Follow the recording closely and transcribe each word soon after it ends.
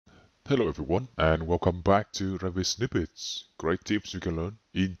Hello everyone and welcome back to Revit Snippets. Great tips you can learn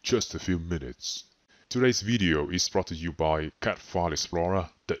in just a few minutes. Today's video is brought to you by CAD File Explorer,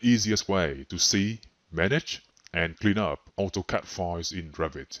 the easiest way to see, manage, and clean up AutoCAD files in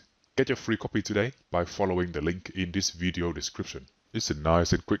Revit. Get your free copy today by following the link in this video description. It's a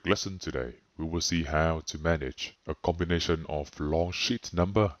nice and quick lesson today. We will see how to manage a combination of long sheet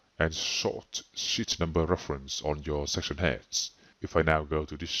number and short sheet number reference on your section heads. If I now go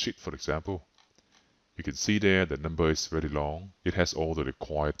to this sheet, for example, you can see there the number is very long. It has all the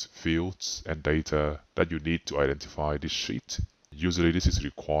required fields and data that you need to identify this sheet. Usually this is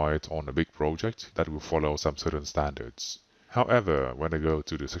required on a big project that will follow some certain standards. However, when I go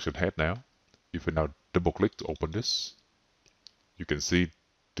to the section head now, if I now double click to open this, you can see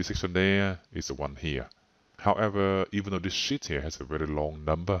this section there is the one here. However, even though this sheet here has a very long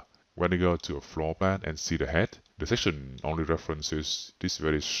number, when I go to a floor plan and see the head, the section only references this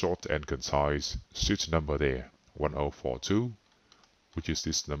very short and concise sheet number there, 1042, which is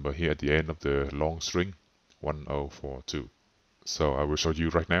this number here at the end of the long string, 1042. So I will show you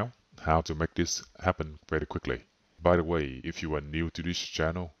right now how to make this happen very quickly. By the way, if you are new to this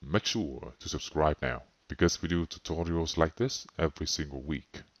channel, make sure to subscribe now, because we do tutorials like this every single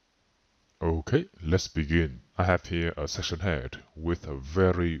week. Okay, let's begin. I have here a section head with a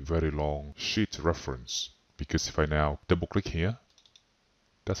very long sheet reference, because if I now double click here,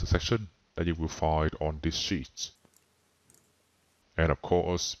 that's a section that you will find on this sheet. And of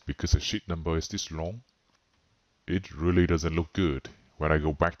course, because the sheet number is this long, it really doesn't look good when I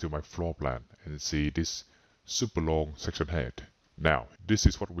go back to my floor plan and see this super long section head. Now, this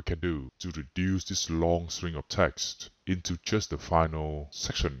is what we can do to reduce this long string of text into just the final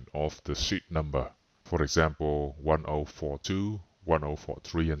section of the sheet number. For example, 1042,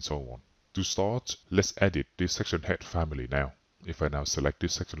 1043 and so on. To start, let's edit this section head family now. If I now select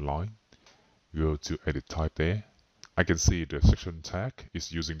this section line, go to edit type there, I can see the section tag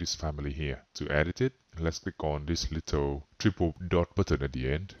is using this family here. To edit it, let's click on this little triple dot button at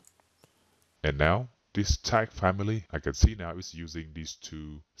the end. And now, this tag family, I can see now is using these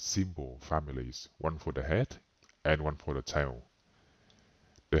two symbol families, one for the head and one for the tail.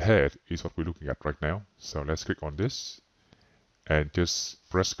 The head is what we're looking at right now, so let's click on this and just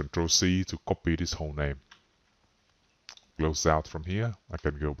press Ctrl C to copy this whole name. Close out from here, I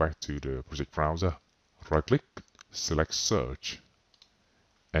can go back to the project browser, right click, select search,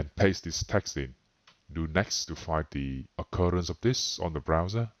 and paste this text in. Do next to find the occurrence of this on the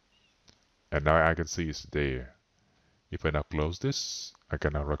browser. And now I can see it's there. If I now close this, I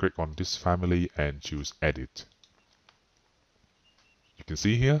can now right click on this family and choose edit. You can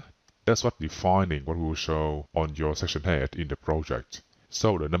see here, that's what defining what we will show on your section head in the project.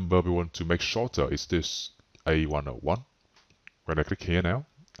 So the number we want to make shorter is this, A101. When I click here now,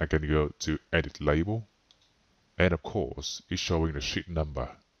 I can go to edit label. And of course, it's showing the sheet number.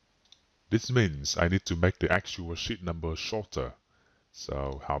 This means I need to make the actual sheet number shorter.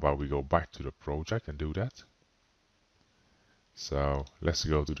 So how about we go back to the project and do that? So let's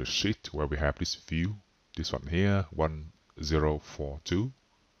go to the sheet where we have this view, this one here, 1042.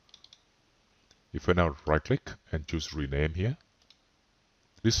 If I now right click and choose rename here,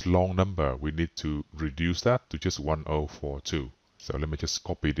 this long number, we need to reduce that to just 1042. So let me just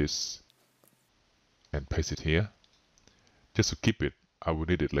copy this and paste it here. Just to keep it, I will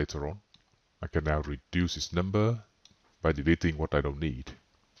need it later on. I can now reduce this number by deleting what I don't need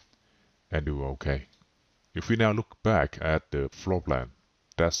and do OK. If we now look back at the floor plan,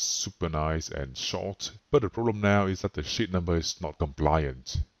 that's super nice and short, but the problem now is that the sheet number is not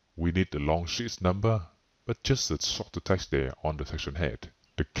compliant. We need the long sheet number, but just a shorter text there on the section head.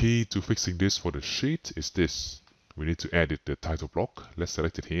 The key to fixing this for the sheet is this. We need to edit the title block. Let's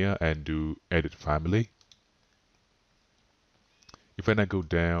select it here and do edit family. If I now go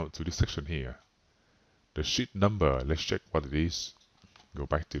down to this section here, the sheet number, let's check what it is. Go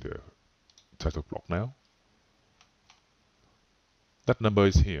back to the title block now. That number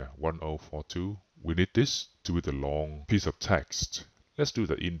is here, 1042. We need this to be the long piece of text. Let's do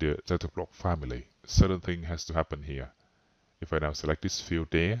that in the title block family. Certain thing has to happen here. If I now select this field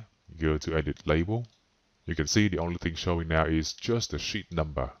there, go to edit label, you can see the only thing showing now is just the sheet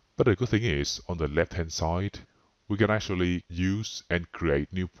number. But the good thing is, on the left hand side, we can actually use and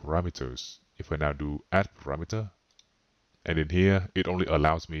create new parameters. If I now do add parameter, and in here, it only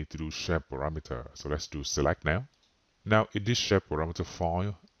allows me to do shape parameter. So let's do select now. Now in this shape parameter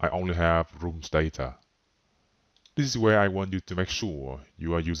file, I only have rooms data. This is where I want you to make sure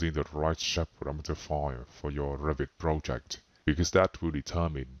you are using the right shape parameter file for your Revit project, because that will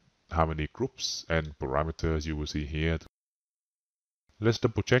determine how many groups and parameters you will see here. Let's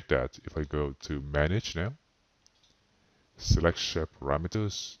double check that. If I go to manage now, select shape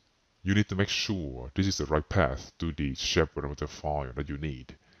parameters, you need to make sure this is the right path to the shape parameter file that you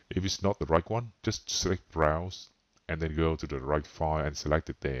need. If it's not the right one, just select browse and then go to the right file and select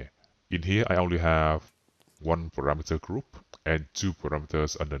it there. In here, I only have one parameter group and two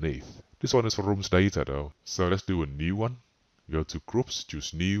parameters underneath. This one is for rooms data though, so let's do a new one. Go to groups,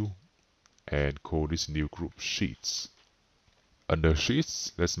 choose new, and call this new group sheets. Under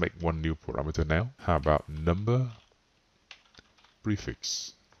sheets, let's make one new parameter now. How about number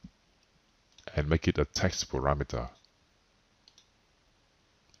prefix, and make it a text parameter.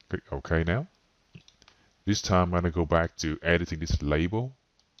 Click OK now. This time I'm going to go back to editing this label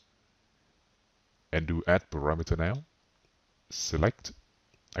and do add parameter now. Select.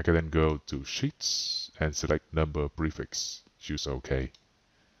 I can then go to sheets and select number prefix. Choose OK.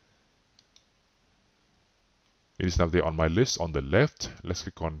 It is now there on my list on the left. Let's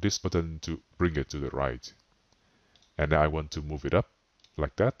click on this button to bring it to the right. And now I want to move it up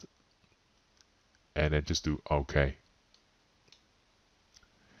like that. And then just do OK.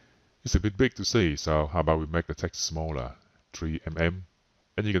 It's a bit big to see, so how about we make the text smaller, 3 mm.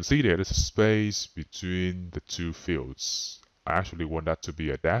 And you can see there's a space between the two fields. I actually want that to be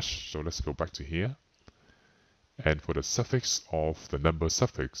a dash, so let's go back to here. And for the suffix of the number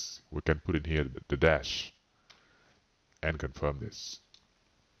suffix, we can put in here the dash and confirm this.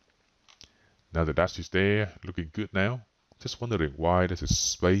 Now the dash is there, looking good now. Just wondering why there's a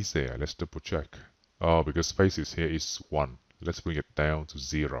space there. Let's double check. Oh, because spaces here is 1. Let's bring it down to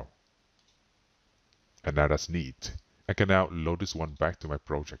 0. And now that's neat. I can now load this one back to my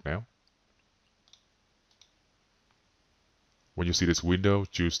project now. When you see this window,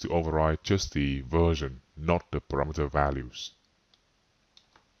 choose to override just the version, not the parameter values.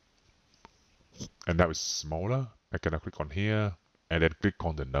 And now it's smaller. I can now click on here and then click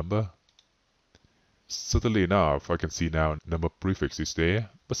on the number. Certainly enough, I can see now number prefix is there,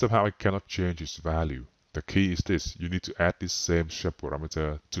 but somehow I cannot change its value. The key is this: you need to add this same shape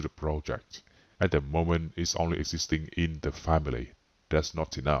parameter to the project. At the moment, it's only existing in the family. That's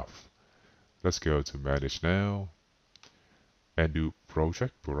not enough. Let's go to Manage now and do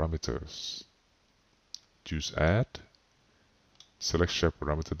Project Parameters. Choose Add. Select Shape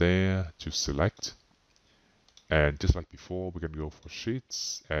Parameter there. Choose Select. And just like before, we can go for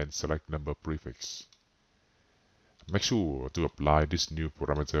Sheets and select Number Prefix. Make sure to apply this new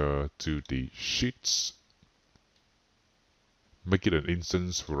parameter to the Sheets. Make it an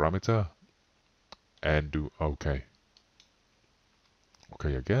instance parameter. And do OK.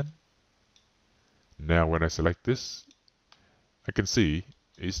 OK again. Now when I select this, I can see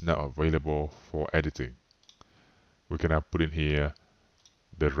it's now available for editing. We can now put in here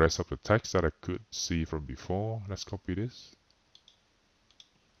the rest of the text that I could see from before. Let's copy this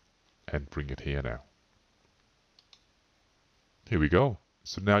and bring it here now. Here we go.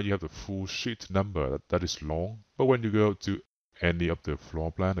 So now you have the full sheet number that is long, but when you go to any of the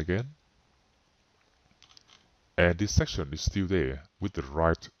floor plan again, and this section is still there with the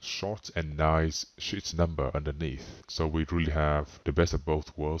right short and nice sheet number underneath. So we really have the best of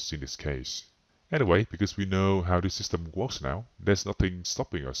both worlds in this case. Anyway, because we know how this system works now, there's nothing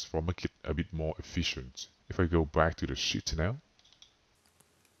stopping us from making it a bit more efficient. If I go back to the sheet now,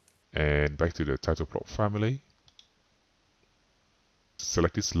 and back to the title plot family,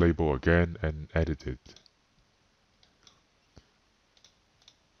 select this label again and edit it.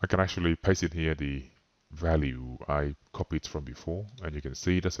 I can actually paste in here the value I copied from before, and you can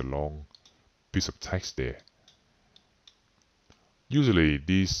see there's a long piece of text there. Usually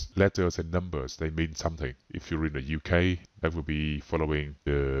these letters and numbers, they mean something. If you're in the UK, that will be following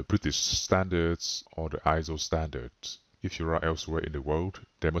the British standards or the ISO standards. If you are elsewhere in the world,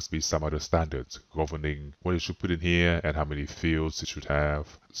 there must be some other standards governing what you should put in here and how many fields it should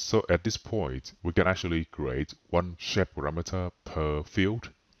have. So at this point, we can actually create one shape parameter per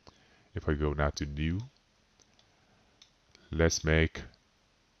field. If I go now to New, let's make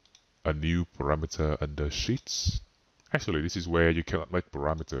a new parameter under Sheets. Actually, this is where you cannot make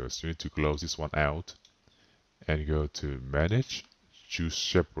parameters. You need to close this one out and go to Manage, choose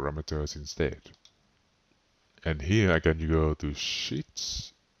Shape Parameters instead. And here again, you go to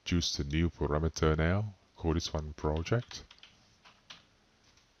Sheets, choose the new parameter now, call this one Project.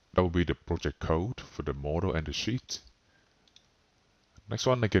 That will be the project code for the model and the sheet. Next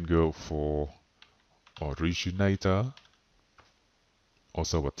one, I can go for Originator,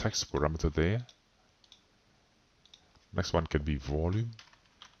 also a text parameter there. Next one can be volume.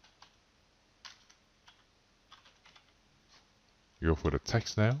 Go for the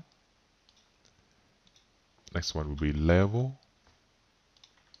text now. Next one will be level.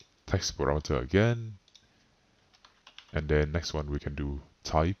 text parameter again. And then next one we can do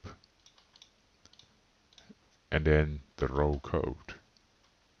type. And then the row code.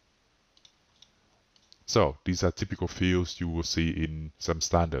 So these are typical fields you will see in some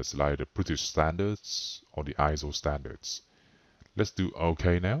standards like the British standards or the ISO standards. Let's do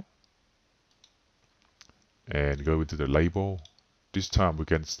OK now. And go into the label. This time we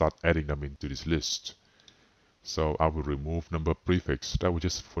can start adding them into this list. So I will remove number prefix. That was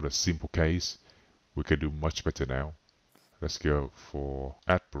just for the simple case. We can do much better now. Let's go for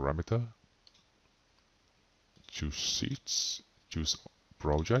add parameter. Choose sheets. Choose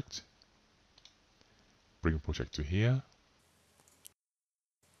project. Bring project to here.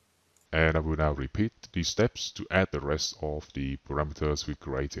 And I will now repeat these steps to add the rest of the parameters we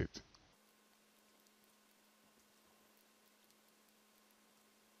created.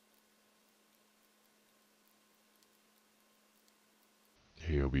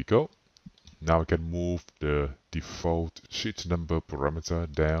 Here we go. Now I can move the default sheet number parameter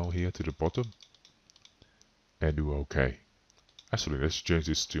down here to the bottom and do OK. Actually, let's change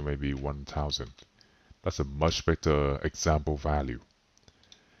this to maybe 1000. That's a much better example value.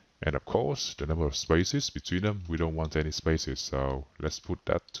 And of course, the number of spaces between them, we don't want any spaces, so let's put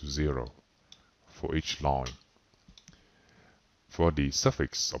that to 0 for each line. For the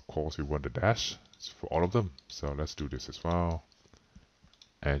suffix, of course, we want the dash for all of them, so let's do this as well.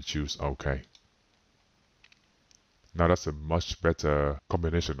 And choose OK. Now that's a much better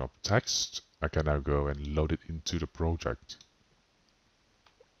combination of text. I can now go and load it into the project.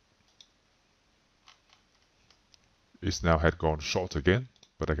 It's now had gone short again,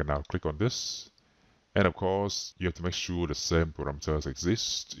 but I can now click on this. And of course, you have to make sure the same parameters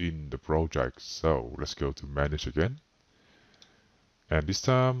exist in the project. So let's go to manage again. And this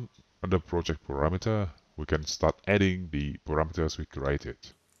time, under project parameter, we can start adding the parameters we created.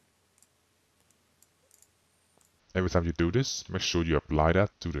 Every time you do this, make sure you apply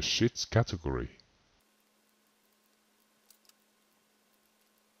that to the sheets category.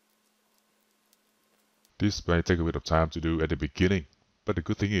 This may take a bit of time to do at the beginning, but the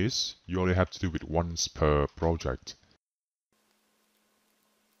good thing is, you only have to do it once per project.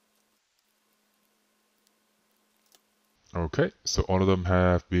 Okay, so all of them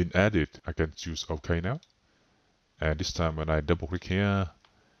have been added. I can choose OK now. And this time when I double click here,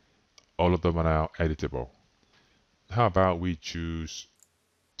 all of them are now editable. How about we choose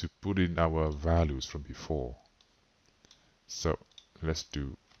to put in our values from before? So let's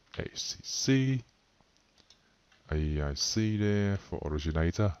do ACC, AIC there for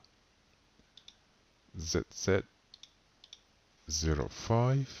originator,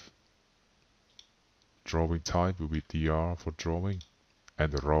 ZZ05, drawing type will be DR for drawing,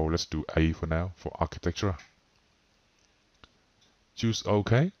 and the row, let's do A for now for architecture. Choose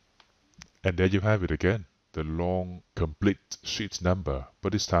OK, and there you have it again. The long, complete sheet number,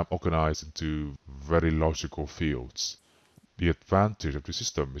 but this time organized into very logical fields. The advantage of the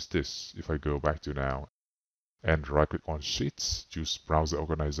system is this. If I go back to now and right click on Sheets, choose Browser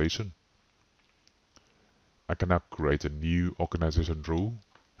Organization, I can now create a new organization rule.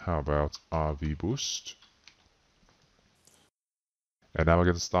 How about RV Boost? And now I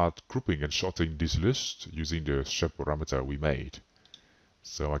can start grouping and sorting this list using the shape parameter we made.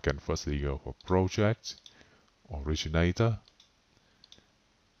 So I can firstly go for Project, Originator,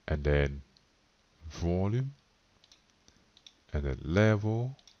 and then Volume, and then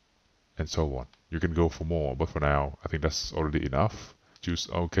Level, and so on. You can go for more, but for now, I think that's already enough. Choose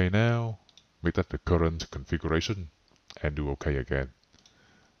OK now, make that the current configuration, and do OK again.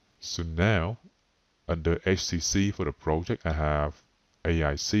 So now, under HCC for the project, I have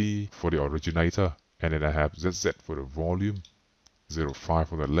AIC for the originator, and then I have ZZ for the volume, 05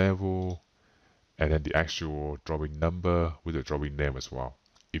 for the level, and then the actual drawing number with the drawing name as well.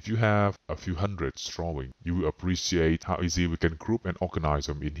 If you have a few hundreds drawing, you will appreciate how easy we can group and organize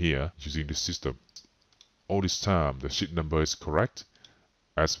them in here using this system. All this time, the sheet number is correct,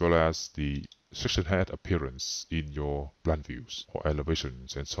 as well as the section head appearance in your plan views or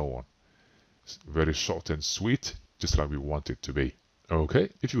elevations and so on. It's very short and sweet, just like we want it to be. Okay,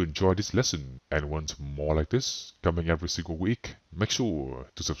 if you enjoyed this lesson and want more like this coming every single week, make sure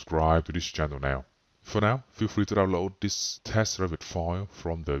to subscribe to this channel now. For now, feel free to download this test Revit file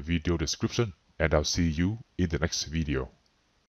from the video description, and I'll see you in the next video.